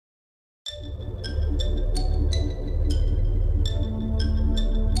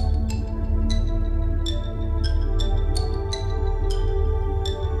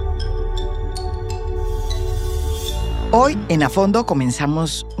Hoy en A Fondo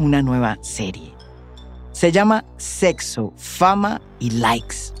comenzamos una nueva serie. Se llama Sexo, Fama y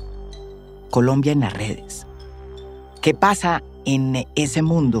Likes. Colombia en las redes. ¿Qué pasa en ese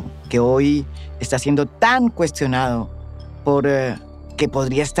mundo que hoy está siendo tan cuestionado por que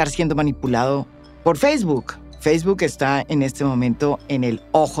podría estar siendo manipulado por Facebook? Facebook está en este momento en el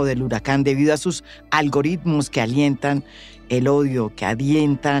ojo del huracán debido a sus algoritmos que alientan el odio, que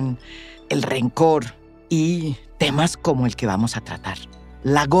alientan el rencor y temas como el que vamos a tratar.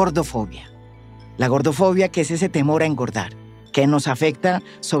 La gordofobia. La gordofobia, que es ese temor a engordar, que nos afecta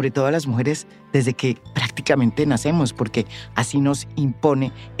sobre todo a las mujeres desde que prácticamente nacemos, porque así nos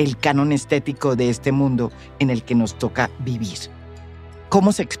impone el canon estético de este mundo en el que nos toca vivir.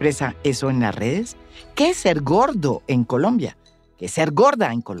 ¿Cómo se expresa eso en las redes? ¿Qué es ser gordo en Colombia? ¿Qué es ser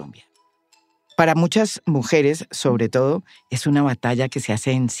gorda en Colombia? Para muchas mujeres, sobre todo, es una batalla que se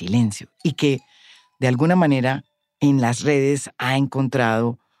hace en silencio y que, de alguna manera, en las redes ha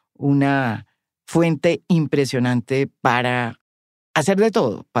encontrado una fuente impresionante para hacer de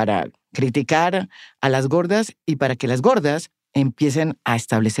todo, para criticar a las gordas y para que las gordas empiecen a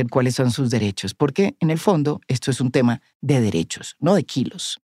establecer cuáles son sus derechos. Porque, en el fondo, esto es un tema de derechos, no de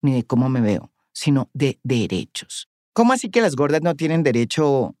kilos, ni de cómo me veo, sino de derechos. ¿Cómo así que las gordas no tienen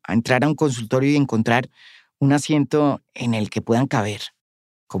derecho a entrar a un consultorio y encontrar un asiento en el que puedan caber?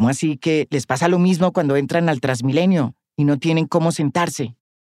 ¿Cómo así que les pasa lo mismo cuando entran al Transmilenio y no tienen cómo sentarse?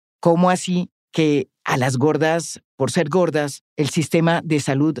 ¿Cómo así que a las gordas, por ser gordas, el sistema de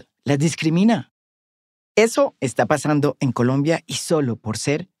salud las discrimina? Eso está pasando en Colombia y solo por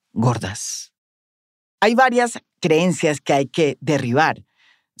ser gordas. Hay varias creencias que hay que derribar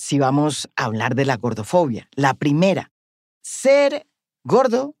si vamos a hablar de la gordofobia. La primera, ser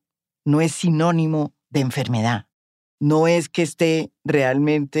gordo no es sinónimo de enfermedad. No es que esté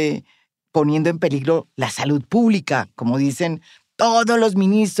realmente poniendo en peligro la salud pública, como dicen todos los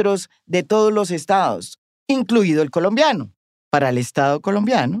ministros de todos los estados, incluido el colombiano. Para el estado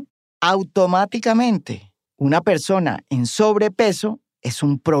colombiano, automáticamente una persona en sobrepeso es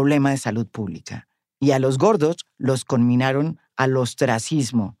un problema de salud pública. Y a los gordos los conminaron al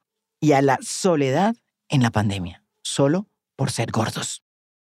ostracismo y a la soledad en la pandemia, solo por ser gordos.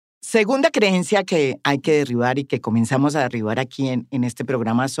 Segunda creencia que hay que derribar y que comenzamos a derribar aquí en este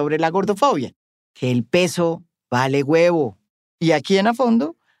programa sobre la gordofobia, que el peso vale huevo. Y aquí en A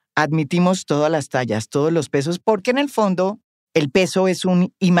Fondo admitimos todas las tallas, todos los pesos, porque en el fondo el peso es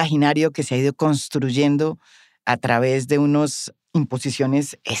un imaginario que se ha ido construyendo a través de unas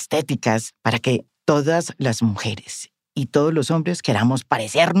imposiciones estéticas para que todas las mujeres y todos los hombres queramos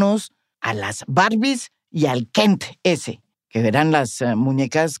parecernos a las Barbies y al Kent ese, que eran las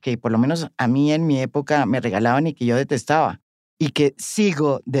muñecas que por lo menos a mí en mi época me regalaban y que yo detestaba y que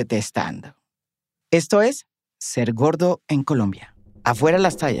sigo detestando. Esto es ser gordo en Colombia. Afuera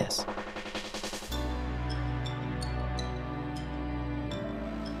las tallas.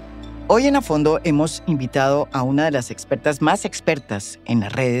 Hoy en A Fondo hemos invitado a una de las expertas más expertas en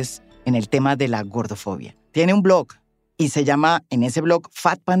las redes en el tema de la gordofobia. Tiene un blog y se llama en ese blog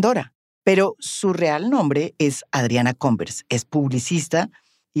Fat Pandora. Pero su real nombre es Adriana Converse. Es publicista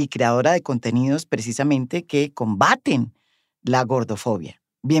y creadora de contenidos precisamente que combaten la gordofobia.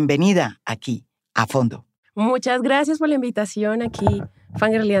 Bienvenida aquí, A Fondo. Muchas gracias por la invitación aquí,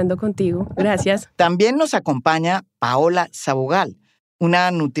 fangirleando contigo. Gracias. También nos acompaña Paola Sabogal,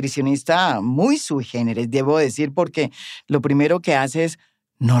 una nutricionista muy sui generis, debo decir, porque lo primero que hace es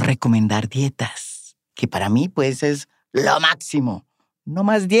no recomendar dietas, que para mí pues es lo máximo. No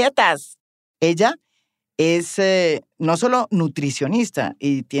más dietas. Ella es no solo nutricionista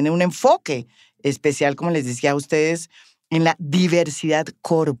y tiene un enfoque especial, como les decía a ustedes, en la diversidad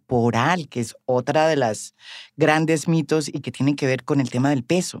corporal, que es otra de las grandes mitos y que tienen que ver con el tema del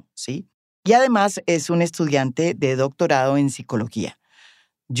peso, ¿sí? Y además es un estudiante de doctorado en psicología.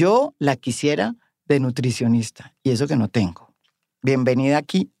 Yo la quisiera de nutricionista y eso que no tengo. Bienvenida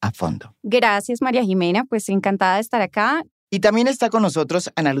aquí A Fondo. Gracias, María Jimena. Pues encantada de estar acá. Y también está con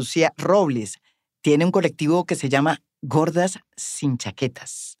nosotros Ana Lucía Robles. Tiene un colectivo que se llama Gordas Sin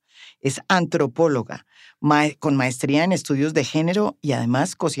Chaquetas. Es antropóloga, con maestría en estudios de género y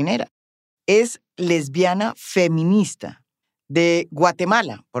además cocinera. Es lesbiana feminista de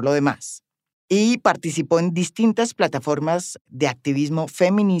Guatemala, por lo demás. Y participó en distintas plataformas de activismo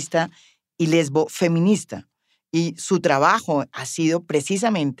feminista y lesbofeminista. Y su trabajo ha sido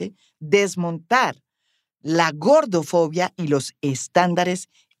precisamente desmontar la gordofobia y los estándares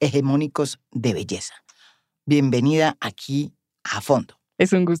hegemónicos de belleza. Bienvenida aquí A Fondo.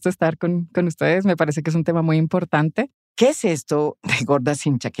 Es un gusto estar con ustedes. Me parece que es un tema muy importante ¿Qué es esto de gorda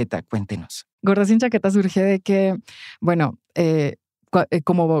sin chaqueta? Cuéntenos. Gorda sin chaqueta surge de que, bueno,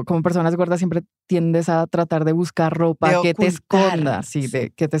 como personas gordas siempre tiendes a tratar de buscar ropa De que te ocultar. esconda,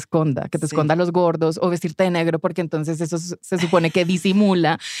 que te Sí. esconda a los gordos, o vestirte de negro porque entonces eso se supone que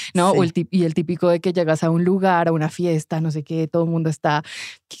disimula, ¿no? Sí. Y el típico de que llegas a un lugar, a una fiesta, no sé qué, todo el mundo está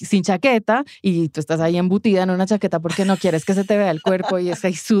sin chaqueta y tú estás ahí embutida en una chaqueta porque no quieres que se te vea el cuerpo y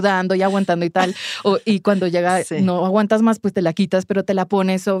estás sudando y aguantando y tal. Y cuando llega, Sí. no aguantas más, pues te la quitas, pero te la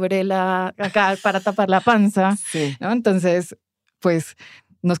pones sobre acá para tapar la panza, Sí. ¿no? Entonces, pues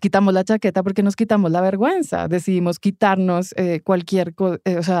nos quitamos la chaqueta porque nos quitamos la vergüenza. Decidimos quitarnos cualquier cosa,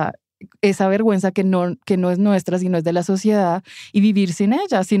 o sea, esa vergüenza que no es nuestra, sino es de la sociedad, y vivir sin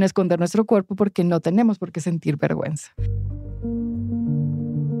ella, sin esconder nuestro cuerpo, porque no tenemos por qué sentir vergüenza.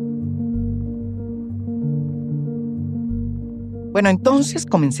 Bueno, entonces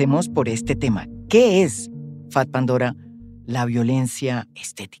comencemos por este tema. ¿Qué es, Fat Pandora, la violencia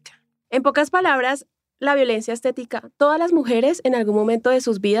estética? En pocas palabras, la violencia estética. Todas las mujeres en algún momento de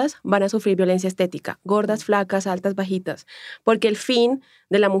sus vidas van a sufrir violencia estética. Gordas, flacas, altas, bajitas. Porque el fin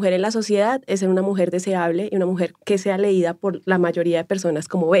de la mujer en la sociedad es ser una mujer deseable y una mujer que sea leída por la mayoría de personas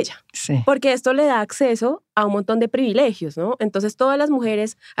como bella. Sí. Porque esto le da acceso a un montón de privilegios, ¿no? Entonces todas las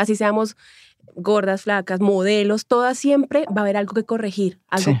mujeres, así seamos gordas, flacas, modelos, todas siempre va a haber algo que corregir,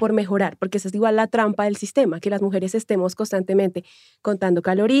 algo Sí. por mejorar, porque esa es igual la trampa del sistema, que las mujeres estemos constantemente contando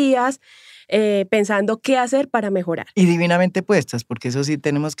calorías, pensando qué hacer para mejorar. Y divinamente puestas, porque eso sí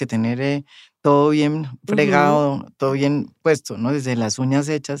tenemos que tener todo bien fregado, todo bien puesto, ¿no? Desde las uñas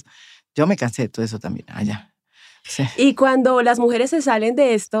hechas. Yo me cansé de todo eso también, allá. Sí. Y cuando las mujeres se salen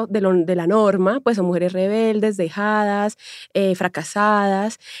de esto, de la norma, pues son mujeres rebeldes, dejadas,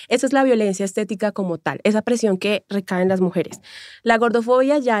 fracasadas. Esa es la violencia estética como tal, esa presión que recae en las mujeres. La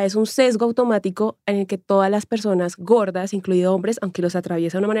gordofobia ya es un sesgo automático en el que todas las personas gordas, incluidos hombres, aunque los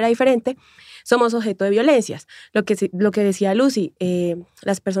atraviesa de una manera diferente, somos objeto de violencias. Lo que decía Lucy,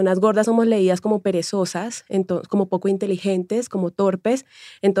 las personas gordas somos leídas como perezosas, como poco inteligentes, como torpes.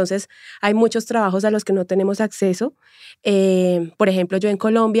 Entonces, hay muchos trabajos a los que no tenemos acceso. Por ejemplo, yo en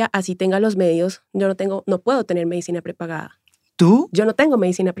Colombia, así tenga los medios, yo no puedo tener medicina prepagada. ¿Tú? Yo no tengo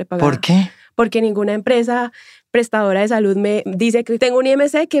medicina prepagada. ¿Por qué? Porque ninguna empresa prestadora de salud me dice que tengo un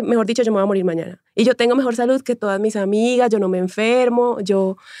IMC que, mejor dicho, yo me voy a morir mañana. Y yo tengo mejor salud que todas mis amigas, yo no me enfermo,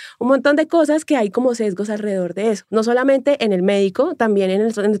 un montón de cosas que hay como sesgos alrededor de eso. No solamente en el médico, también en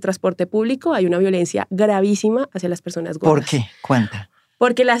el transporte público hay una violencia gravísima hacia las personas gordas. ¿Por qué? Cuenta.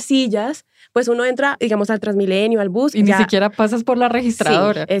 Porque las sillas, pues uno entra, digamos, al Transmilenio, al bus. Y ya, ni siquiera pasas por la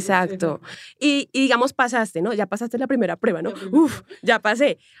registradora. Sí, exacto. Y digamos, pasaste, ¿no? Ya pasaste la primera prueba, ¿no? Uf, ya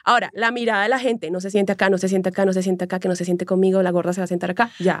pasé. Ahora, la mirada de la gente, no se siente acá, no se siente acá, no se siente acá, que no se siente conmigo, la gorda se va a sentar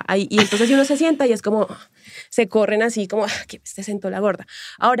acá, ya. Ahí, y entonces uno se sienta y es como, se corren así como, que se sentó la gorda.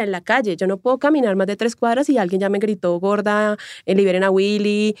 Ahora, en la calle, yo no puedo caminar más de 3 cuadras y alguien ya me gritó gorda, liberen a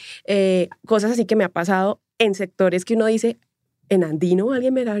Willy, cosas así que me ha pasado en sectores que uno dice, en andino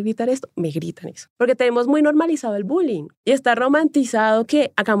alguien me va a gritar esto, me gritan eso. Porque tenemos muy normalizado el bullying y está romantizado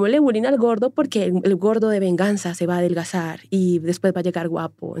que hagámosle bullying al gordo porque el gordo de venganza se va a adelgazar y después va a llegar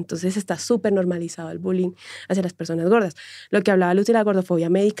guapo. Entonces está súper normalizado el bullying hacia las personas gordas. Lo que hablaba Lucy, la gordofobia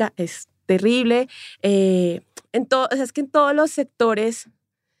médica es terrible. Es que en todos los sectores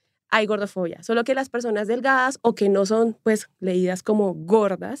hay gordofobia, solo que las personas delgadas o que no son pues leídas como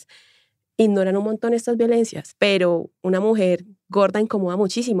gordas ignoran un montón estas violencias, pero una mujer gorda incomoda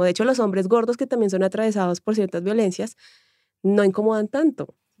muchísimo. De hecho, los hombres gordos que también son atravesados por ciertas violencias no incomodan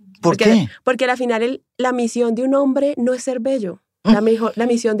tanto. ¿Por qué? Porque al final la misión de un hombre no es ser bello. La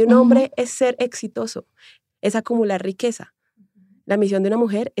misión de un hombre es ser exitoso, es acumular riqueza. La misión de una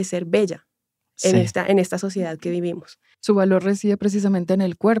mujer es ser bella en esta sociedad que vivimos. Su valor reside precisamente en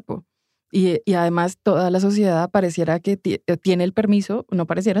el cuerpo. Y además toda la sociedad pareciera que tiene el permiso, no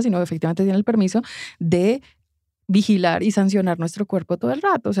pareciera, sino efectivamente tiene el permiso de vigilar y sancionar nuestro cuerpo todo el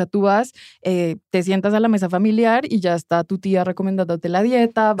rato. O sea, tú vas, te sientas a la mesa familiar y ya está tu tía recomendándote la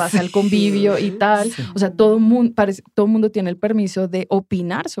dieta, vas al convivio y tal. Sí. O sea, todo mundo tiene el permiso de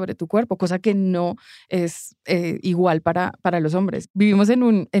opinar sobre tu cuerpo, cosa que no es igual para los hombres. Vivimos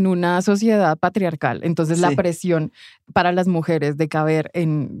en una sociedad patriarcal, entonces la presión para las mujeres de caber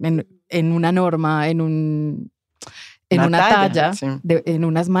en una norma, en una talla sí. En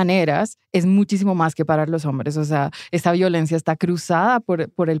unas maneras, es muchísimo más que para los hombres. O sea, esta violencia está cruzada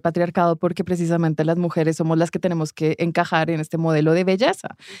por el patriarcado porque precisamente las mujeres somos las que tenemos que encajar en este modelo de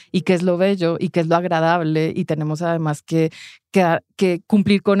belleza. Y qué es lo bello y qué es lo agradable. Y tenemos además que que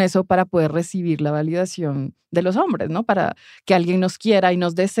cumplir con eso para poder recibir la validación de los hombres, ¿no? Para que alguien nos quiera y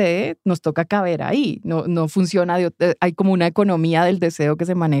nos desee, nos toca caber ahí. No funciona, hay como una economía del deseo que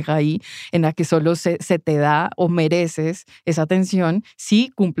se maneja ahí, en la que solo se te da o mereces esa atención si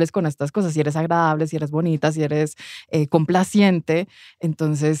cumples con estas cosas, si eres agradable, si eres bonita, si eres complaciente,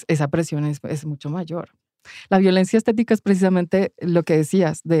 entonces esa presión es mucho mayor. La violencia estética es precisamente lo que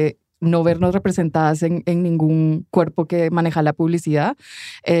decías, de no vernos representadas en ningún cuerpo que maneja la publicidad,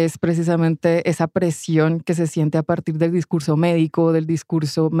 es precisamente esa presión que se siente a partir del discurso médico, del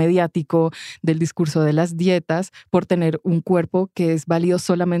discurso mediático, del discurso de las dietas, por tener un cuerpo que es válido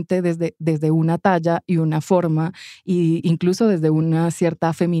solamente desde una talla y una forma, e incluso desde una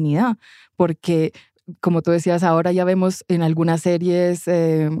cierta feminidad, porque como tú decías, ahora ya vemos en algunas series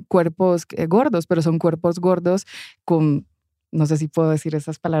cuerpos gordos, pero son cuerpos gordos con, no sé si puedo decir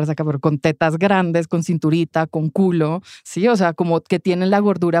esas palabras acá, pero con tetas grandes, con cinturita, con culo, ¿sí? O sea, como que tienen la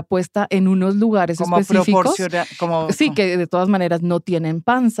gordura puesta en unos lugares como específicos. Sí, que de todas maneras no tienen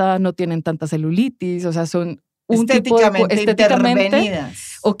panza, no tienen tanta celulitis, o sea, son un estéticamente tipo de,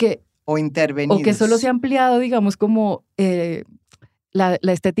 intervenidas. O intervenidos. O que solo se ha ampliado, digamos, como la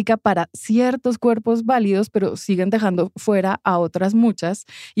estética para ciertos cuerpos válidos, pero siguen dejando fuera a otras muchas.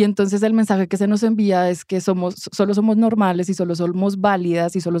 Y entonces el mensaje que se nos envía es que solo somos normales y solo somos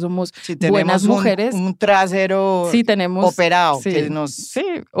válidas y solo somos buenas mujeres. Un trasero operado. Sí, que nos, sí,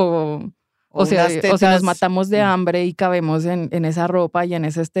 o sea, nos matamos de hambre y cabemos en esa ropa y en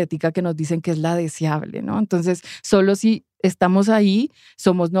esa estética que nos dicen que es la deseable, ¿no? Entonces, solo si estamos ahí,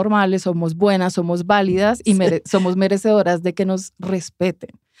 somos normales, somos buenas, somos válidas y somos merecedoras de que nos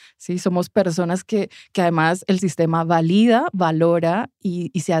respeten, ¿sí? Somos personas que además el sistema valida, valora y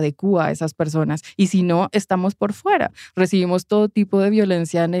se adecúa a esas personas. Y si no, estamos por fuera. Recibimos todo tipo de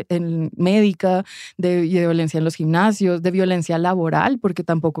violencia en médica, de violencia en los gimnasios, de violencia laboral, porque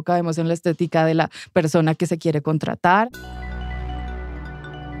tampoco cabemos en la estética de la persona que se quiere contratar.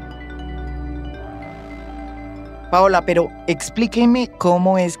 Paola, pero explíqueme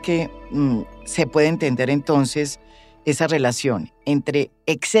cómo es que se puede entender entonces esa relación entre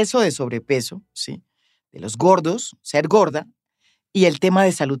exceso de sobrepeso, ¿sí?, de los gordos, ser gorda, y el tema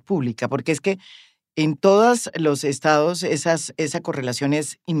de salud pública, porque es que en todos los estados esa correlación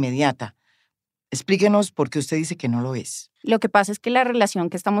es inmediata. Explíquenos por qué usted dice que no lo es. Lo que pasa es que la relación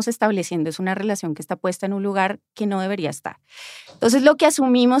que estamos estableciendo es una relación que está puesta en un lugar que no debería estar. Entonces, lo que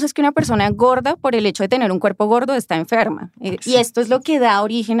asumimos es que una persona gorda, por el hecho de tener un cuerpo gordo, está enferma. Y esto es lo que da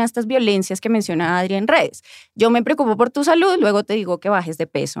origen a estas violencias que menciona Adri en redes. Yo me preocupo por tu salud, luego te digo que bajes de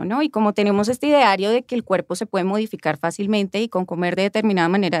peso, ¿no? Y como tenemos este ideario de que el cuerpo se puede modificar fácilmente y con comer de determinada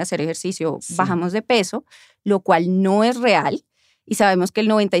manera de hacer ejercicio bajamos de peso, lo cual no es real. Y sabemos que el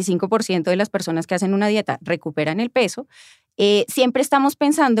 95% de las personas que hacen una dieta recuperan el peso, siempre estamos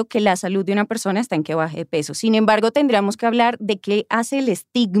pensando que la salud de una persona está en que baje de peso. Sin embargo, tendríamos que hablar de qué hace el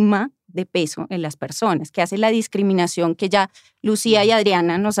estigma de peso en las personas, qué hace la discriminación que ya Lucía y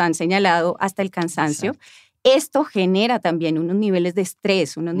Adriana nos han señalado hasta el cansancio. Exacto. Esto genera también unos niveles de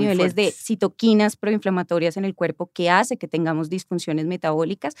estrés, unos muy niveles fuertes de citoquinas proinflamatorias en el cuerpo que hace que tengamos disfunciones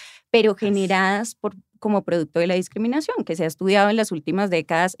metabólicas, pero generadas como producto de la discriminación, que se ha estudiado en las últimas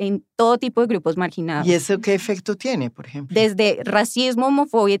décadas en todo tipo de grupos marginados. ¿Y eso qué efecto tiene, por ejemplo? Desde racismo,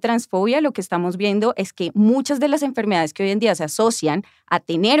 homofobia y transfobia, lo que estamos viendo es que muchas de las enfermedades que hoy en día se asocian a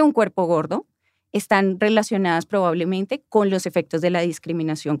tener un cuerpo gordo están relacionadas probablemente con los efectos de la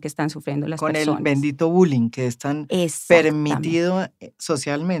discriminación que están sufriendo las personas. Con el bendito bullying que es tan permitido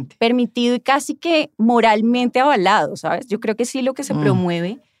socialmente. Permitido y casi que moralmente avalado, ¿sabes? Yo creo que sí lo que se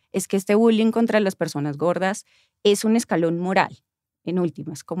promueve es que este bullying contra las personas gordas es un escalón moral, en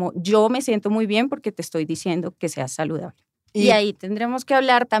últimas. Como yo me siento muy bien porque te estoy diciendo que seas saludable. Y ahí tendremos que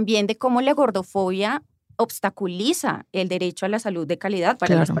hablar también de cómo la gordofobia obstaculiza el derecho a la salud de calidad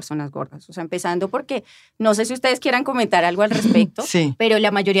para las personas gordas. O sea, empezando porque, no sé si ustedes quieran comentar algo al respecto, pero la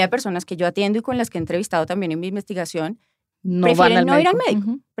mayoría de personas que yo atiendo y con las que he entrevistado también en mi investigación, prefieren no ir al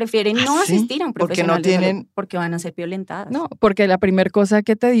médico, prefieren no asistir a un profesional de salud porque van a ser violentadas. No, porque la primera cosa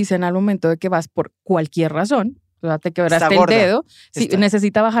que te dicen al momento de que vas por cualquier razón, o sea, te quebraste el dedo,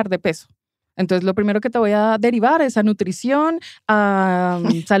 necesita bajar de peso. Entonces, lo primero que te voy a derivar es a nutrición, a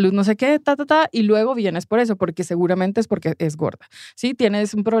salud no sé qué, y luego vienes por eso, porque seguramente es porque es gorda. Si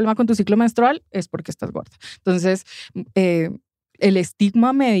tienes un problema con tu ciclo menstrual, es porque estás gorda. Entonces, el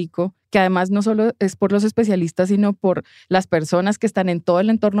estigma médico, que además no solo es por los especialistas, sino por las personas que están en todo el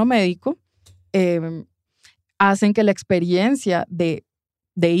entorno médico, hacen que la experiencia de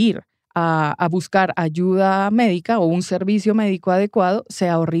ir a buscar ayuda médica o un servicio médico adecuado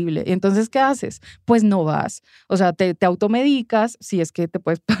sea horrible. Entonces, ¿qué haces? Pues no vas. O sea, te automedicas, si es que te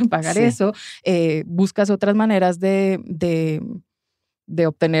puedes pagar eso, buscas otras maneras de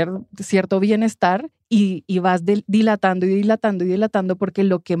obtener cierto bienestar y vas dilatando y dilatando y dilatando, porque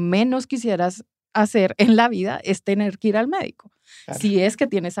lo que menos quisieras hacer en la vida es tener que ir al médico, claro, si es que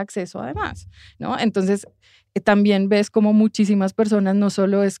tienes acceso además, ¿no? Entonces, también ves como muchísimas personas, no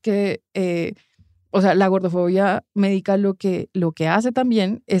solo es que, o sea, la gordofobia médica lo que hace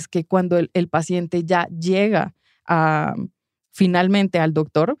también es que cuando el paciente ya llega finalmente al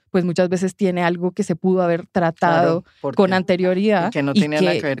doctor, pues muchas veces tiene algo que se pudo haber tratado con anterioridad. Y que no tenía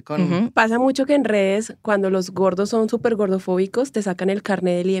nada que ver con... Pasa mucho que en redes, cuando los gordos son súper gordofóbicos, te sacan el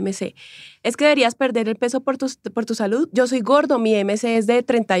carnet del IMC. Es que deberías perder el peso por tu salud. Yo soy gordo, mi IMC es de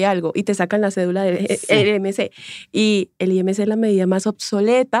 30 y algo, y te sacan la cédula del IMC. Y el IMC es la medida más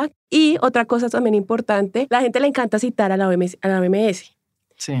obsoleta. Y otra cosa también importante, la gente le encanta citar a la OMS.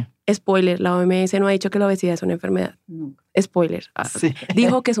 Sí. Spoiler, la OMS no ha dicho que la obesidad es una enfermedad. Nunca. Spoiler. Sí.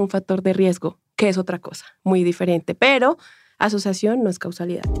 Dijo que es un factor de riesgo, que es otra cosa, muy diferente. Pero asociación no es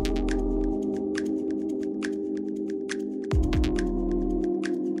causalidad.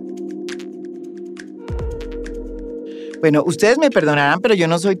 Bueno, ustedes me perdonarán, pero yo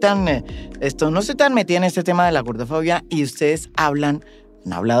no soy tan metida en este tema de la gordofobia, y ustedes han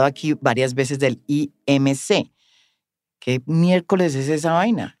hablado aquí varias veces del IMC. ¿Qué miércoles es esa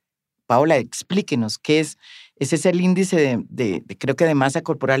vaina? Paola, explíquenos, ¿qué es? Ese es el índice creo que de masa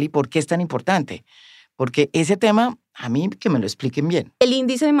corporal, y por qué es tan importante. Porque ese tema, a mí que me lo expliquen bien. El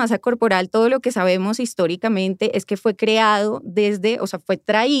índice de masa corporal, todo lo que sabemos históricamente es que fue creado fue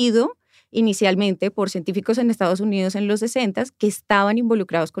traído inicialmente por científicos en Estados Unidos en los 60 que estaban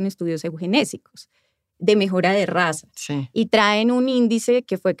involucrados con estudios eugenésicos de mejora de raza. Sí. Y traen un índice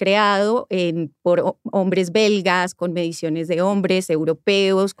que fue creado por hombres belgas, con mediciones de hombres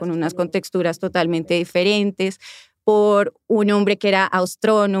europeos, con unas contexturas totalmente diferentes, por un hombre que era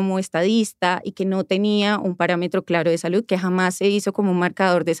astrónomo, estadista y que no tenía un parámetro claro de salud, que jamás se hizo como un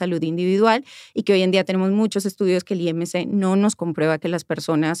marcador de salud individual, y que hoy en día tenemos muchos estudios que el IMC no nos comprueba que las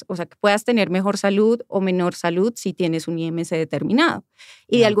personas, o sea, que puedas tener mejor salud o menor salud si tienes un IMC determinado.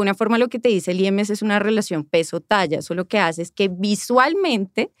 Y de alguna forma lo que te dice el IMC es una relación peso-talla. Eso lo que hace es que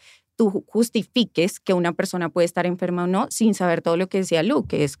visualmente tú justifiques que una persona puede estar enferma o no sin saber todo lo que decía Lu,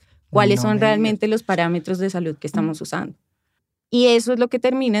 que es cuáles son realmente los parámetros de salud que estamos usando. Y eso es lo que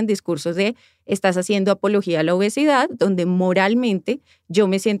termina en discursos de estás haciendo apología a la obesidad, donde moralmente yo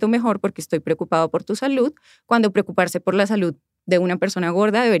me siento mejor porque estoy preocupado por tu salud, cuando preocuparse por la salud de una persona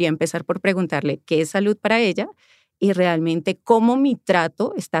gorda debería empezar por preguntarle qué es salud para ella y realmente cómo mi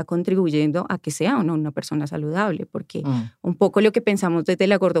trato está contribuyendo a que sea o no una persona saludable, porque un poco lo que pensamos desde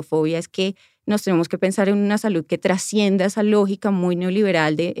la gordofobia es que nos tenemos que pensar en una salud que trascienda esa lógica muy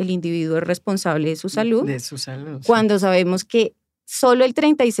neoliberal de el individuo es responsable de su salud. De su salud. Cuando sabemos que solo el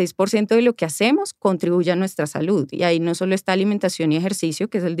 36% de lo que hacemos contribuye a nuestra salud. Y ahí no solo está alimentación y ejercicio,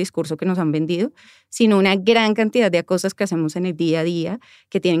 que es el discurso que nos han vendido, sino una gran cantidad de cosas que hacemos en el día a día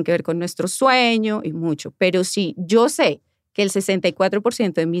que tienen que ver con nuestro sueño y mucho. Pero si yo sé que el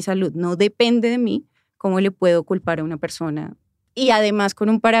 64% de mi salud no depende de mí, ¿cómo le puedo culpar a una persona? Y además con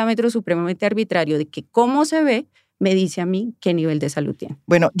un parámetro supremamente arbitrario de que cómo se ve me dice a mí qué nivel de salud tiene.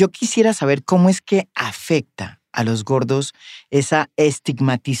 Bueno, yo quisiera saber cómo es que afecta a los gordos esa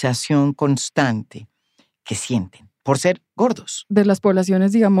estigmatización constante que sienten por ser gordos. De las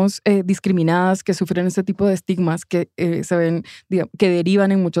poblaciones, digamos, discriminadas que sufren este tipo de estigmas que se ven, digamos, que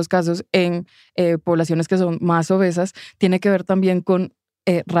derivan en muchos casos en poblaciones que son más obesas, tiene que ver también con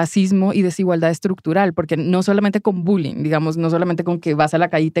racismo y desigualdad estructural, porque no solamente con bullying, digamos, no solamente con que vas a la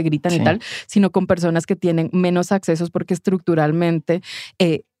calle y te gritan y tal, sino con personas que tienen menos accesos porque estructuralmente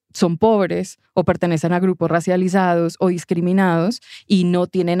son pobres o pertenecen a grupos racializados o discriminados y no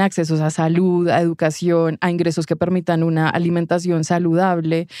tienen accesos a salud, a educación, a ingresos que permitan una alimentación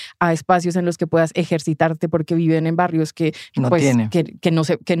saludable, a espacios en los que puedas ejercitarte porque viven en barrios que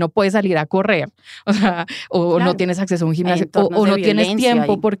no puedes salir a correr, o sea, o claro, no tienes acceso a un gimnasio o no tienes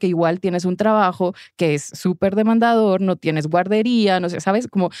tiempo porque igual tienes un trabajo que es súper demandador, no tienes guardería, no sé, ¿sabes?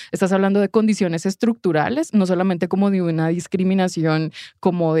 Como estás hablando de condiciones estructurales, no solamente como de una discriminación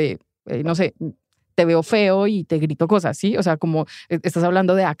como de no sé, te veo feo y te grito cosas, ¿sí? O sea, como estás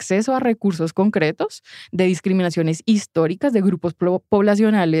hablando de acceso a recursos concretos, de discriminaciones históricas de grupos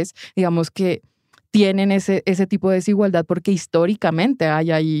poblacionales, digamos, que tienen ese tipo de desigualdad porque históricamente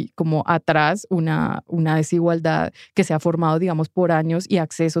hay ahí como atrás una desigualdad que se ha formado, digamos, por años y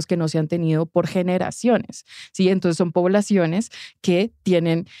accesos que no se han tenido por generaciones, ¿sí? Entonces son poblaciones que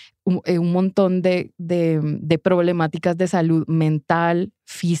tienen un montón de problemáticas de salud mental,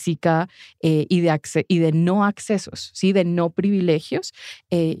 física y de no accesos, ¿sí? De no privilegios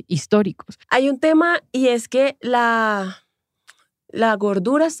históricos. Hay un tema y es que la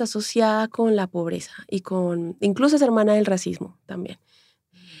gordura está asociada con la pobreza y incluso es hermana del racismo también.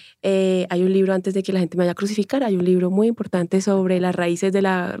 Hay un libro, antes de que la gente me vaya a crucificar, hay un libro muy importante sobre las raíces de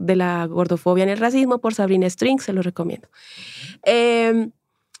la gordofobia en el racismo por Sabrina String, se lo recomiendo.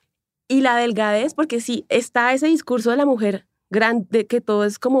 Y la delgadez, porque sí, está ese discurso de la mujer grande, que todo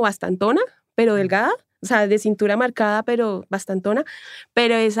es como bastantona, pero delgada, o sea, de cintura marcada, pero bastantona,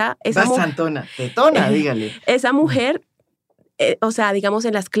 pero esa bastantona, tetona, dígale. Esa mujer, o sea, digamos,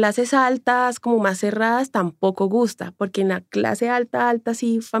 en las clases altas, como más cerradas, tampoco gusta, porque en la clase alta,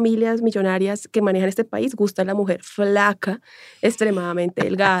 sí, familias millonarias que manejan este país, gusta la mujer flaca, extremadamente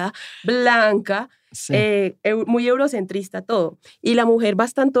delgada, blanca, sí. Muy eurocentrista todo. Y la mujer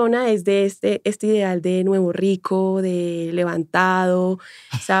bastantona es de este ideal de nuevo rico, de levantado,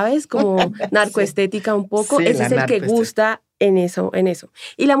 ¿sabes? Como narcoestética un poco. Sí, ese es el que gusta en eso.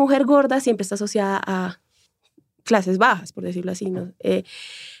 Y la mujer gorda siempre está asociada a clases bajas, por decirlo así, ¿no?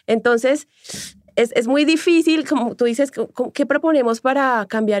 Entonces, es muy difícil, como tú dices, ¿qué proponemos para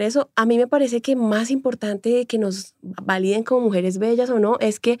cambiar eso? A mí me parece que más importante que nos validen como mujeres bellas o no,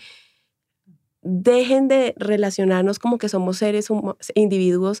 es que dejen de relacionarnos como que somos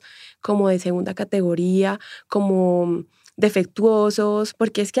individuos como de segunda categoría, como defectuosos,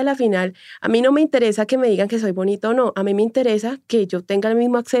 porque es que a la final a mí no me interesa que me digan que soy bonita o no, a mí me interesa que yo tenga el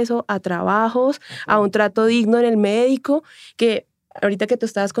mismo acceso a trabajos, a un trato digno en el médico, que ahorita que tú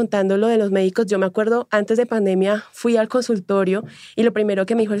estabas contando lo de los médicos, yo me acuerdo antes de pandemia fui al consultorio y lo primero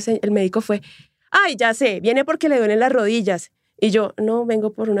que me dijo el médico fue, ay, ya sé, viene porque le duelen las rodillas, y yo, no,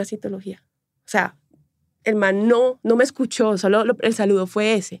 vengo por una citología. O sea, el man no me escuchó, solo el saludo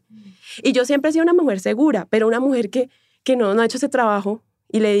fue ese. Y yo siempre he sido una mujer segura, pero una mujer que no ha hecho ese trabajo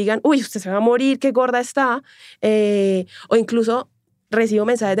y le digan, uy, usted se va a morir, qué gorda está. O incluso recibo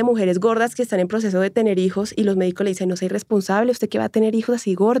mensajes de mujeres gordas que están en proceso de tener hijos y los médicos le dicen, no soy responsable, usted que va a tener hijos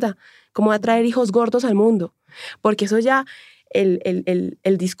así gorda, ¿cómo va a traer hijos gordos al mundo? Porque eso ya,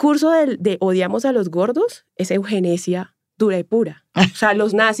 el discurso de odiamos a los gordos es eugenesia dura y pura. O sea,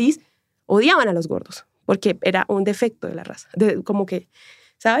 los nazis odiaban a los gordos, porque era un defecto de la raza, como que,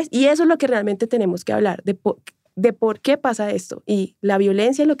 ¿sabes? Y eso es lo que realmente tenemos que hablar, de por qué pasa esto. Y la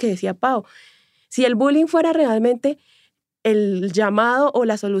violencia, lo que decía Pau, si el bullying fuera realmente el llamado o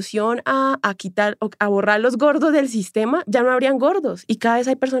la solución a quitar, a borrar los gordos del sistema, ya no habrían gordos, y cada vez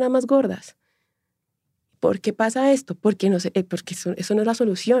hay personas más gordas. ¿Por qué pasa esto? Porque eso no es la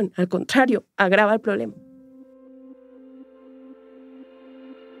solución, al contrario, agrava el problema.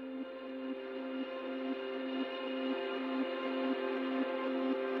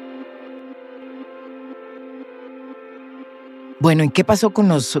 Bueno, ¿y qué pasó con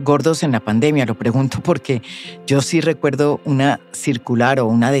los gordos en la pandemia? Lo pregunto porque yo sí recuerdo una circular o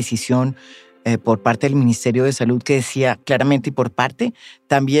una decisión por parte del Ministerio de Salud que decía claramente, y por parte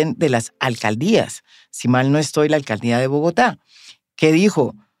también de las alcaldías, si mal no estoy, la alcaldía de Bogotá, que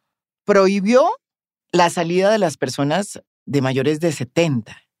dijo, prohibió la salida de las personas de mayores de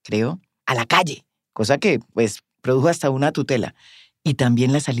 70, creo, a la calle, cosa que pues produjo hasta una tutela. Y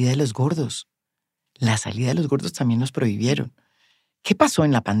también la salida de los gordos. La salida de los gordos también los prohibieron. ¿Qué pasó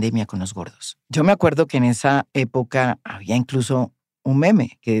en la pandemia con los gordos? Yo me acuerdo que en esa época había incluso un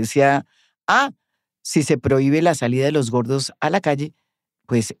meme que decía, si se prohíbe la salida de los gordos a la calle,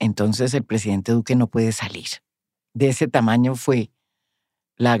 pues entonces el presidente Duque no puede salir. De ese tamaño fue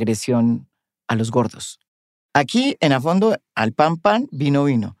la agresión a los gordos. Aquí, en a fondo, al pan, vino,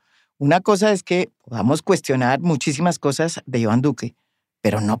 vino. Una cosa es que podamos cuestionar muchísimas cosas de Iván Duque,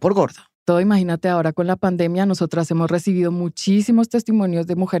 pero no por gordo. Imagínate ahora con la pandemia, nosotras hemos recibido muchísimos testimonios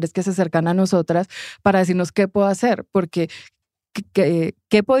de mujeres que se acercan a nosotras para decirnos qué puedo hacer, porque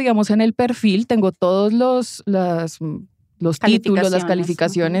qué podíamos en el perfil, tengo todos los títulos, las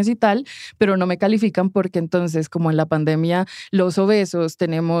calificaciones y tal, pero no me califican porque entonces, como en la pandemia los obesos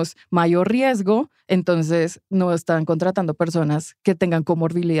tenemos mayor riesgo, entonces no están contratando personas que tengan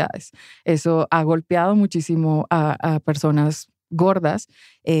comorbilidades. Eso ha golpeado muchísimo a personas gordas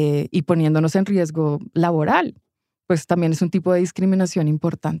y poniéndonos en riesgo laboral. Pues también es un tipo de discriminación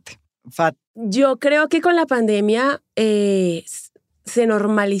importante. Yo creo que con la pandemia se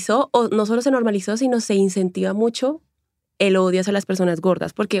normalizó, o no solo se normalizó, sino se incentiva mucho el odio hacia las personas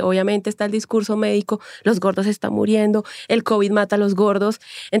gordas, porque obviamente está el discurso médico, los gordos están muriendo, el COVID mata a los gordos,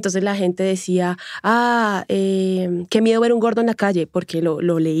 entonces la gente decía, qué miedo ver un gordo en la calle, porque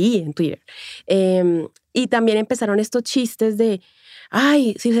lo leí en Twitter. Y también empezaron estos chistes de,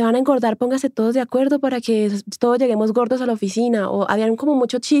 ay, si se van a engordar, pónganse todos de acuerdo para que todos lleguemos gordos a la oficina. O habían como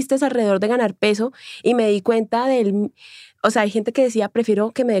muchos chistes alrededor de ganar peso y me di cuenta o sea, hay gente que decía,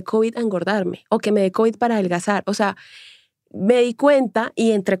 prefiero que me dé COVID a engordarme o que me dé COVID para adelgazar. O sea, me di cuenta,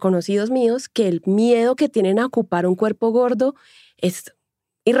 y entre conocidos míos, que el miedo que tienen a ocupar un cuerpo gordo es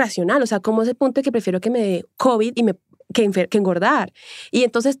irracional. O sea, como ese punto de que prefiero que me dé COVID que engordar. Y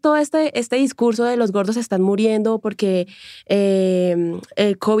entonces todo este discurso de los gordos están muriendo porque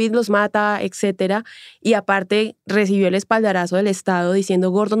el COVID los mata, etcétera, y aparte recibió el espaldarazo del Estado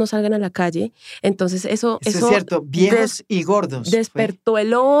diciendo gordos no salgan a la calle. Entonces eso es cierto, viejos y gordos. Despertó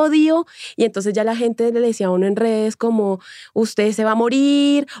el odio, y entonces ya la gente le decía a uno en redes como usted se va a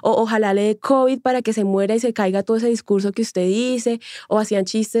morir, o ojalá le dé COVID para que se muera y se caiga todo ese discurso que usted dice, o hacían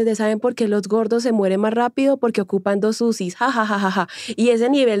chistes de ¿saben por qué los gordos se mueren más rápido? Porque ocupan 2 UCIs, ja. Y ese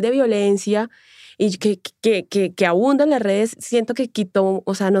nivel de violencia y que abunda en las redes, siento que quitó,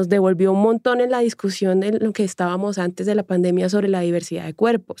 o sea, nos devolvió un montón en la discusión de lo que estábamos antes de la pandemia sobre la diversidad de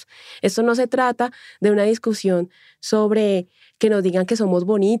cuerpos. Esto no se trata de una discusión sobre que nos digan que somos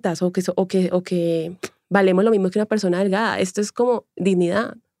bonitas o que valemos lo mismo que una persona delgada. Esto es como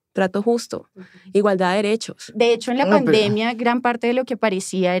dignidad, trato justo, igualdad de derechos. De hecho, en la pandemia, gran parte de lo que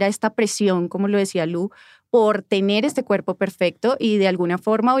parecía era esta presión, como lo decía Lu, por tener este cuerpo perfecto, y de alguna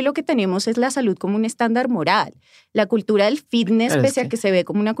forma hoy lo que tenemos es la salud como un estándar moral. La cultura del fitness, pese a que se ve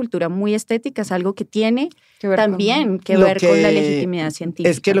como una cultura muy estética, es algo que tiene también que ver con la legitimidad científica.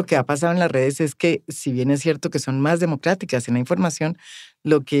 Es que lo que ha pasado en las redes es que, si bien es cierto que son más democráticas en la información,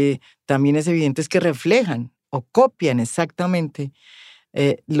 lo que también es evidente es que reflejan o copian exactamente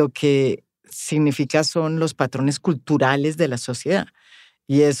lo que significa son los patrones culturales de la sociedad.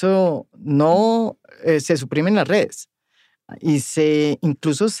 Y eso no se suprime en las redes y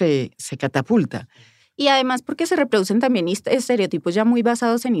incluso se catapulta. Y además porque se reproducen también estereotipos ya muy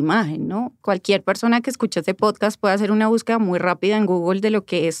basados en imagen, ¿no? Cualquier persona que escuche este podcast puede hacer una búsqueda muy rápida en Google de lo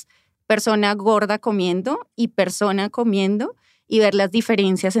que es persona gorda comiendo y persona comiendo, y ver las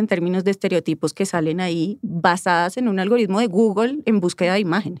diferencias en términos de estereotipos que salen ahí basadas en un algoritmo de Google en búsqueda de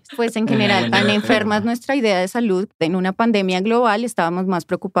imágenes. Pues en general, tan enferma es nuestra idea de salud. En una pandemia global estábamos más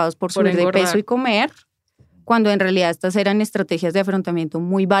preocupados por subir de peso y comer, cuando en realidad estas eran estrategias de afrontamiento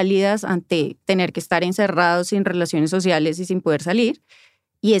muy válidas ante tener que estar encerrados sin relaciones sociales y sin poder salir.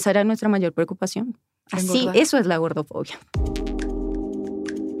 Y esa era nuestra mayor preocupación. Así, eso es la gordofobia.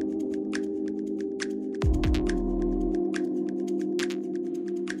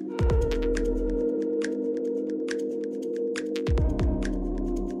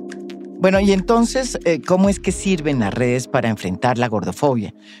 Bueno, y entonces, ¿cómo es que sirven las redes para enfrentar la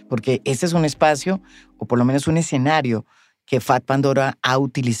gordofobia? Porque ese es un espacio, o por lo menos un escenario, que Fat Pandora ha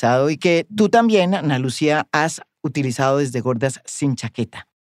utilizado y que tú también, Ana Lucía, has utilizado desde Gordas Sin Chaqueta.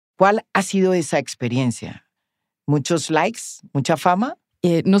 ¿Cuál ha sido esa experiencia? ¿Muchos likes? ¿Mucha fama?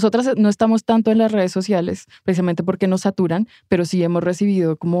 Nosotras no estamos tanto en las redes sociales, precisamente porque nos saturan, pero sí hemos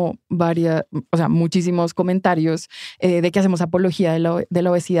recibido como muchísimos comentarios de que hacemos apología de la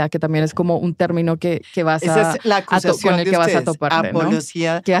obesidad, que también es como un término que vas esa es la acusación con el que vas a topar,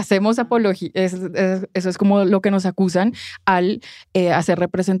 apología, ¿no? Que hacemos apología, eso es como lo que nos acusan al hacer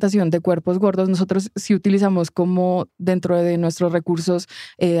representación de cuerpos gordos. Nosotros sí utilizamos como dentro de nuestros recursos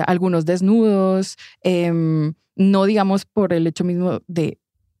algunos desnudos, no digamos por el hecho mismo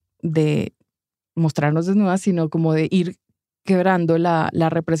de mostrarnos desnudas, sino como de ir quebrando la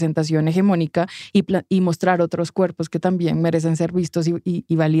representación hegemónica y mostrar otros cuerpos que también merecen ser vistos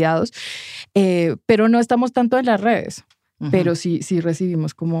y validados. Pero no estamos tanto en las redes. Uh-huh. Pero sí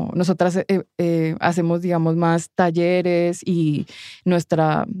recibimos como... Nosotras hacemos, digamos, más talleres, y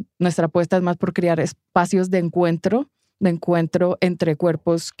nuestra apuesta es más por crear espacios de encuentro entre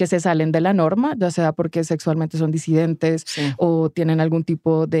cuerpos que se salen de la norma, ya sea porque sexualmente son disidentes, sí, o tienen algún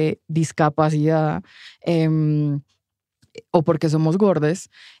tipo de discapacidad, o porque somos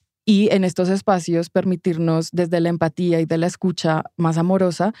gordes. Y en estos espacios permitirnos desde la empatía y de la escucha más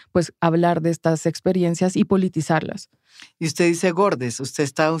amorosa, pues hablar de estas experiencias y politizarlas. Y usted dice gordes, usted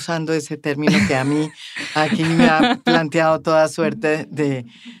está usando ese término que a mí aquí me ha planteado toda suerte de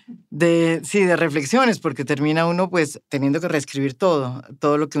reflexiones, porque termina uno pues teniendo que reescribir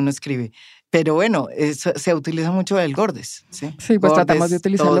todo lo que uno escribe. Pero bueno, eso, se utiliza mucho el gordes, ¿sí? Sí, pues gordes, tratamos de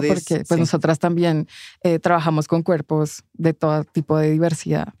utilizarlo todes, porque pues, sí, nosotras también trabajamos con cuerpos de todo tipo de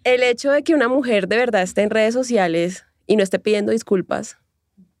diversidad. El hecho de que una mujer de verdad esté en redes sociales y no esté pidiendo disculpas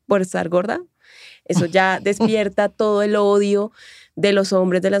por estar gorda, eso ya despierta todo el odio de los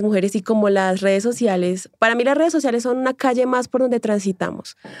hombres, de las mujeres, y como las redes sociales, para mí las redes sociales son una calle más por donde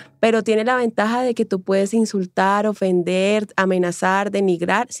transitamos, pero tiene la ventaja de que tú puedes insultar, ofender, amenazar,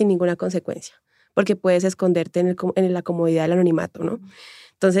 denigrar sin ninguna consecuencia, porque puedes esconderte en la comodidad del anonimato, ¿no?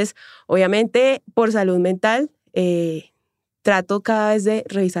 Entonces, obviamente, por salud mental, trato cada vez de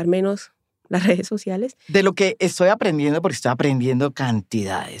revisar menos las redes sociales. De lo que estoy aprendiendo, porque estoy aprendiendo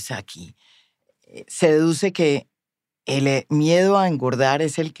cantidades aquí, se deduce que el miedo a engordar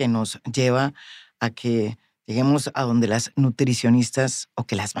es el que nos lleva a que lleguemos a donde las nutricionistas o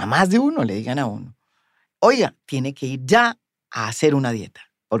que las mamás de uno le digan a uno, oiga, tiene que ir ya a hacer una dieta,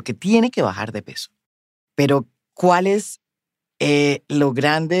 porque tiene que bajar de peso. Pero, ¿cuál es lo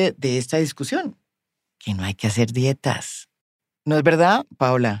grande de esta discusión? Que no hay que hacer dietas. ¿No es verdad,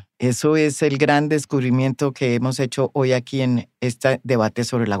 Paola? Eso es el gran descubrimiento que hemos hecho hoy aquí en este debate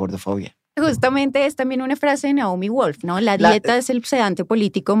sobre la gordofobia. Justamente es también una frase de Naomi Wolf, ¿no? La dieta es el sedante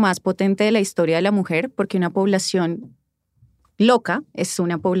político más potente de la historia de la mujer porque una población loca es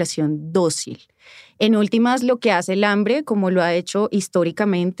una población dócil. En últimas, lo que hace el hambre, como lo ha hecho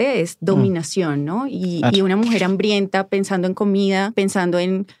históricamente, es dominación, ¿no? Y una mujer hambrienta pensando en comida, pensando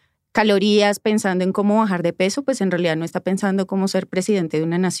en calorías, pensando en cómo bajar de peso, pues en realidad no está pensando cómo ser presidente de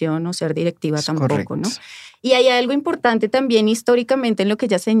una nación o ser directiva es tampoco, correcto, ¿no? Y hay algo importante también históricamente en lo que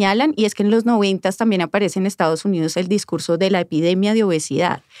ya señalan, y es que en los 90 también aparece en Estados Unidos el discurso de la epidemia de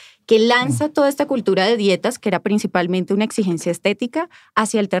obesidad, que lanza toda esta cultura de dietas, que era principalmente una exigencia estética,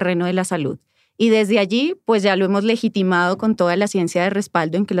 hacia el terreno de la salud. Y desde allí, pues ya lo hemos legitimado con toda la ciencia de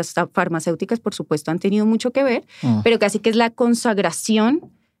respaldo, en que las farmacéuticas, por supuesto, han tenido mucho que ver, pero casi que es la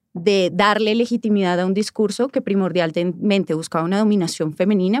consagración de darle legitimidad a un discurso que primordialmente buscaba una dominación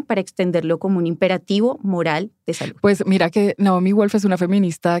femenina para extenderlo como un imperativo moral de salud. Pues mira que Naomi Wolf es una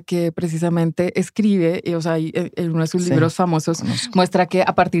feminista que precisamente escribe, o sea, en uno de sus libros famosos, muestra que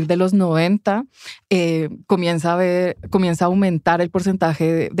a partir de los 90 comienza a aumentar el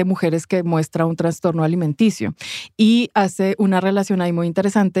porcentaje de mujeres que muestra un trastorno alimenticio, y hace una relación ahí muy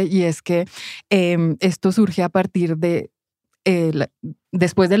interesante, y es que esto surge a partir de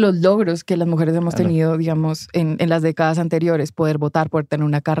después de los logros que las mujeres hemos tenido, digamos, en las décadas anteriores, poder votar, poder tener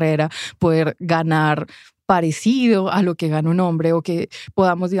una carrera, poder ganar parecido a lo que gana un hombre, o que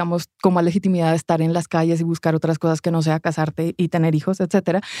podamos, digamos, con más legitimidad de estar en las calles y buscar otras cosas que no sea casarte y tener hijos,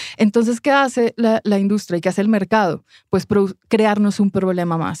 etcétera. Entonces, ¿qué hace la industria y qué hace el mercado? Pues crearnos un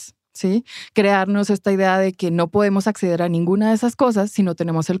problema más. ¿Sí? Crearnos esta idea de que no podemos acceder a ninguna de esas cosas si no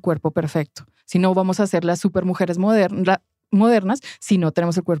tenemos el cuerpo perfecto, si no vamos a ser las supermujeres modernas si no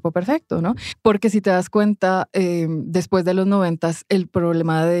tenemos el cuerpo perfecto, ¿no? Porque si te das cuenta, después de los 90, el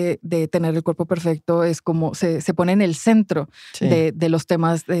problema de tener el cuerpo perfecto es como se pone en el centro de los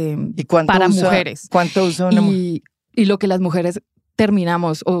temas para mujeres. ¿Cuánto usa una mujer? Y lo que las mujeres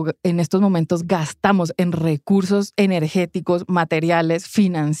terminamos o en estos momentos gastamos en recursos energéticos, materiales,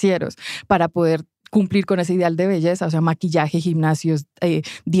 financieros para poder cumplir con ese ideal de belleza, o sea, maquillaje, gimnasios,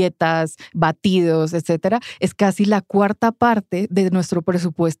 dietas, batidos, etcétera, es casi la cuarta parte de nuestro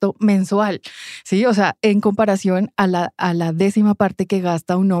presupuesto mensual, ¿sí? O sea, en comparación a la décima parte que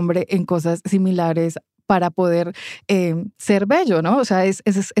gasta un hombre en cosas similares para poder ser bello, ¿no? O sea, es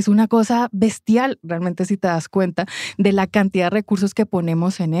una cosa bestial, realmente, si te das cuenta de la cantidad de recursos que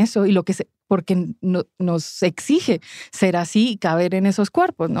ponemos en eso y porque nos exige ser así y caber en esos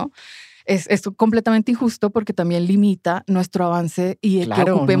cuerpos, ¿no? Es completamente injusto porque también limita nuestro avance y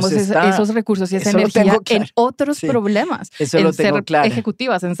que ocupemos esos recursos y esa energía en otros problemas, en ser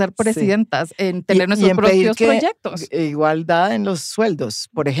ejecutivas, en ser presidentas, en tener nuestros propios proyectos. Igualdad en los sueldos,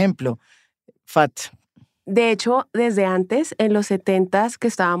 por ejemplo, Fat. De hecho, desde antes, en los 70s, que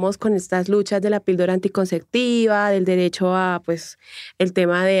estábamos con estas luchas de la píldora anticonceptiva, del derecho a, pues, el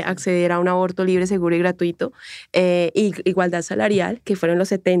tema de acceder a un aborto libre, seguro y gratuito, y igualdad salarial, que fueron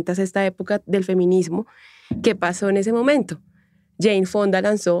los 70s, esta época del feminismo, ¿qué pasó en ese momento? Jane Fonda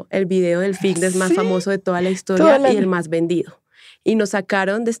lanzó el video del fitness más famoso de toda la historia y el más vendido. Y nos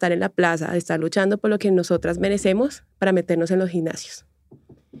sacaron de estar en la plaza, de estar luchando por lo que nosotras merecemos, para meternos en los gimnasios.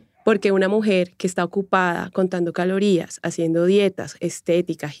 Porque una mujer que está ocupada contando calorías, haciendo dietas,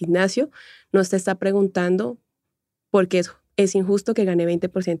 estética, gimnasio, no te está preguntando por qué es injusto que gane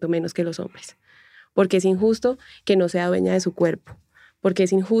 20% menos que los hombres. Porque es injusto que no sea dueña de su cuerpo. Porque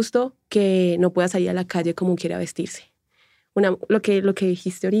es injusto que no pueda salir a la calle como quiera vestirse. Lo que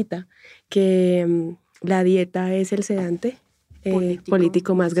dijiste ahorita, que la dieta es el sedante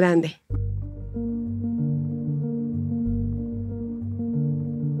político más grande.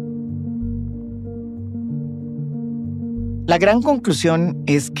 La gran conclusión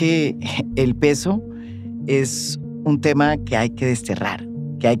es que el peso es un tema que hay que desterrar,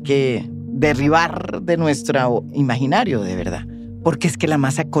 que hay que derribar de nuestro imaginario de verdad. Porque es que la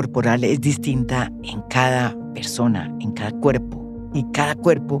masa corporal es distinta en cada persona, en cada cuerpo. Y cada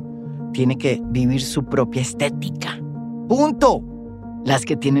cuerpo tiene que vivir su propia estética. ¡Punto! Las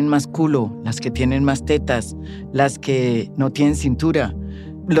que tienen más culo, las que tienen más tetas, las que no tienen cintura,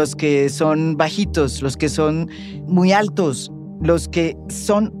 los que son bajitos, los que son muy altos, los que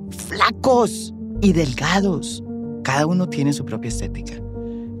son flacos y delgados. Cada uno tiene su propia estética.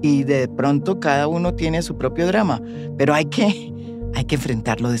 Y de pronto cada uno tiene su propio drama. Pero hay que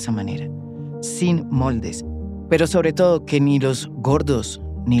enfrentarlo de esa manera, sin moldes. Pero sobre todo que ni los gordos,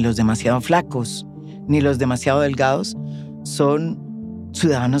 ni los demasiado flacos, ni los demasiado delgados son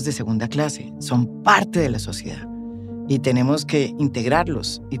ciudadanos de segunda clase, son parte de la sociedad. Y tenemos que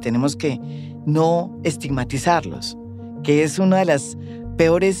integrarlos y tenemos que no estigmatizarlos, que es una de las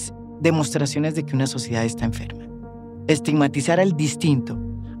peores demostraciones de que una sociedad está enferma. Estigmatizar al distinto,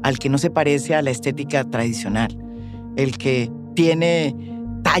 al que no se parece a la estética tradicional, el que tiene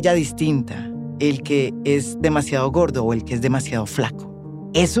talla distinta, el que es demasiado gordo o el que es demasiado flaco.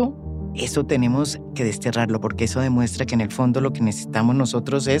 Eso tenemos que desterrarlo, porque eso demuestra que en el fondo lo que necesitamos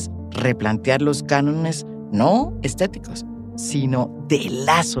nosotros es replantear los cánones no estéticos, sino de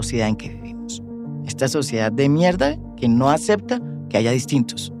la sociedad en que vivimos. Esta sociedad de mierda que no acepta que haya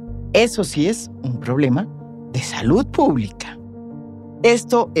distintos. Eso sí es un problema de salud pública.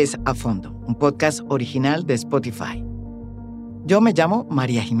 Esto es A Fondo, un podcast original de Spotify. Yo me llamo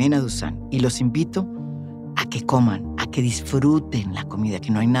María Jimena Duzán y los invito a que coman, a que disfruten la comida,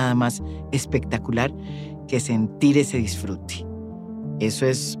 que no hay nada más espectacular que sentir ese disfrute. Eso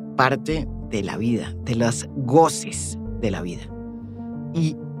es parte de la vida, de los goces de la vida.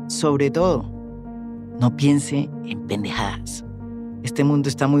 Y sobre todo, no piense en pendejadas. Este mundo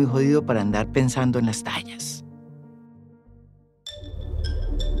está muy jodido para andar pensando en las tallas.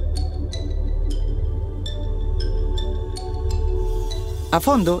 A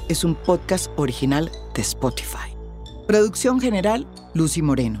Fondo es un podcast original de Spotify. Producción general, Lucy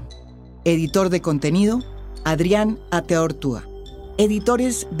Moreno. Editor de contenido, Adrián Ateortúa.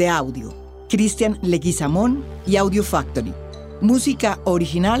 Editores de audio, Cristian Leguizamón y Audio Factory. Música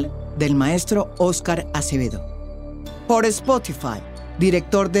original del maestro Óscar Acevedo. Por Spotify,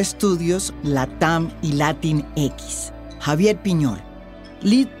 director de estudios Latam y Latin X, Javier Piñol.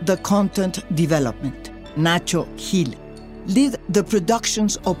 Lead the Content Development, Nacho Gil. Lead the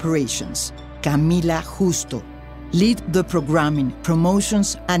Productions Operations, Camila Justo. Lead the Programming,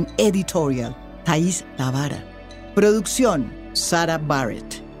 Promotions and Editorial, Thais Tavara. Producción, Sara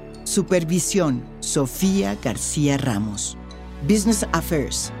Barrett. Supervisión, Sofía García Ramos. Business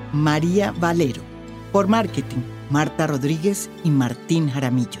Affairs, María Valero. Por Marketing, Marta Rodríguez y Martín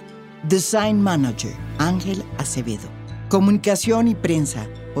Jaramillo. Design Manager, Ángel Acevedo. Comunicación y Prensa,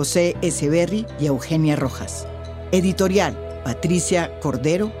 José Echeverry y Eugenia Rojas. Editorial, Patricia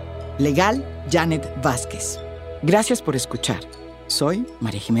Cordero. Legal, Janet Vázquez. Gracias por escuchar. Soy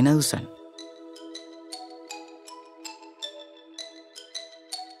María Jimena Duzán.